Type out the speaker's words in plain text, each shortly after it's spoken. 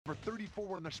Number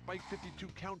 34 on the Spike 52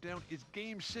 countdown is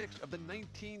Game 6 of the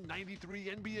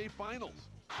 1993 NBA Finals.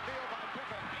 Steal by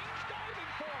Pippen. He's diving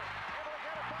for it. Able to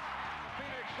get it back.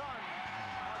 Phoenix Suns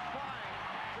are trying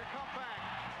to come back.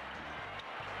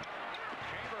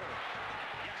 Chambers.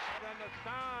 Yes. And the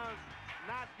Suns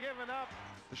not giving up.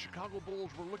 The Chicago Bulls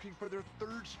were looking for their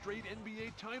third straight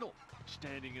NBA title.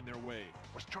 Standing in their way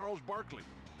was Charles Barkley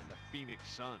and the Phoenix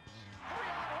Suns. 3-on-1.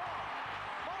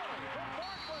 Marley from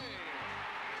Barkley.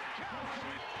 Counts.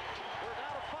 We're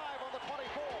down to 5 on the 24.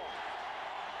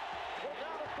 We're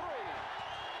down to 3.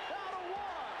 Down to 1.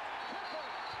 Pippen.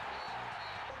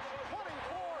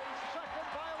 24-second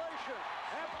violation.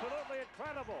 Absolutely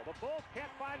incredible. The Bulls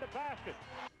can't find a basket.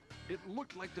 It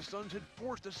looked like the Suns had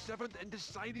forced a seventh and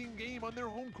deciding game on their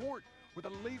home court with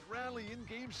a late rally in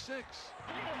Game 6.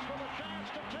 Eagles for the chance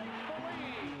to take the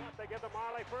lead. They get to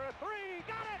Marley for a 3.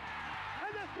 Got it!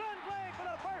 And the Suns playing for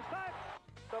the first time.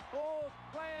 The Bulls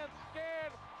playing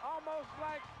scared, almost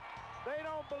like they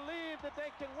don't believe that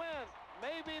they can win.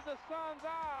 Maybe the Suns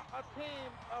are a team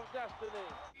of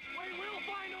destiny. We will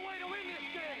find a way to win this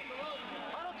game.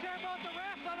 I don't care about the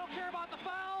refs. I don't care about the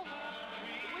fouls.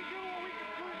 If we do what we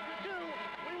can do,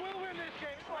 we will win this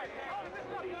game.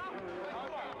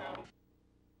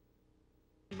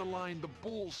 In the line, the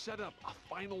Bulls set up a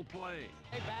final play.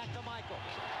 Hey, back to Michael.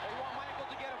 They want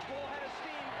Michael to get a full head of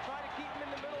steam, try to keep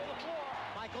him in the middle of the floor.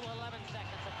 Michael, 11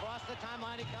 seconds. Across the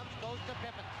timeline he comes, goes to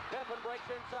Pippen. Pippen breaks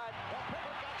inside. Well,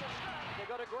 Pippen got the snap. They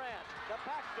go to Grant. To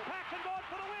Paxson. Paxson going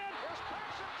for the win. Here's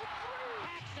Paxson for 3.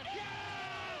 Paxson.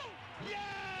 Yes!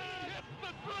 Yes! Hit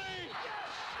the three! Yes!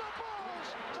 The Bulls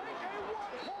take a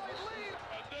 1-point lead.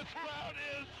 And this crowd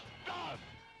is stunned.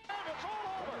 And it's all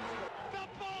over. The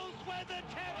Bulls win the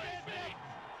championship!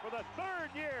 For the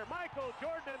third year, Michael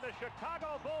Jordan and the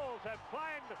Chicago Bulls have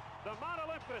climbed the Mount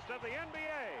Olympus of the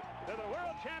NBA to the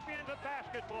world champions of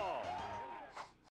basketball.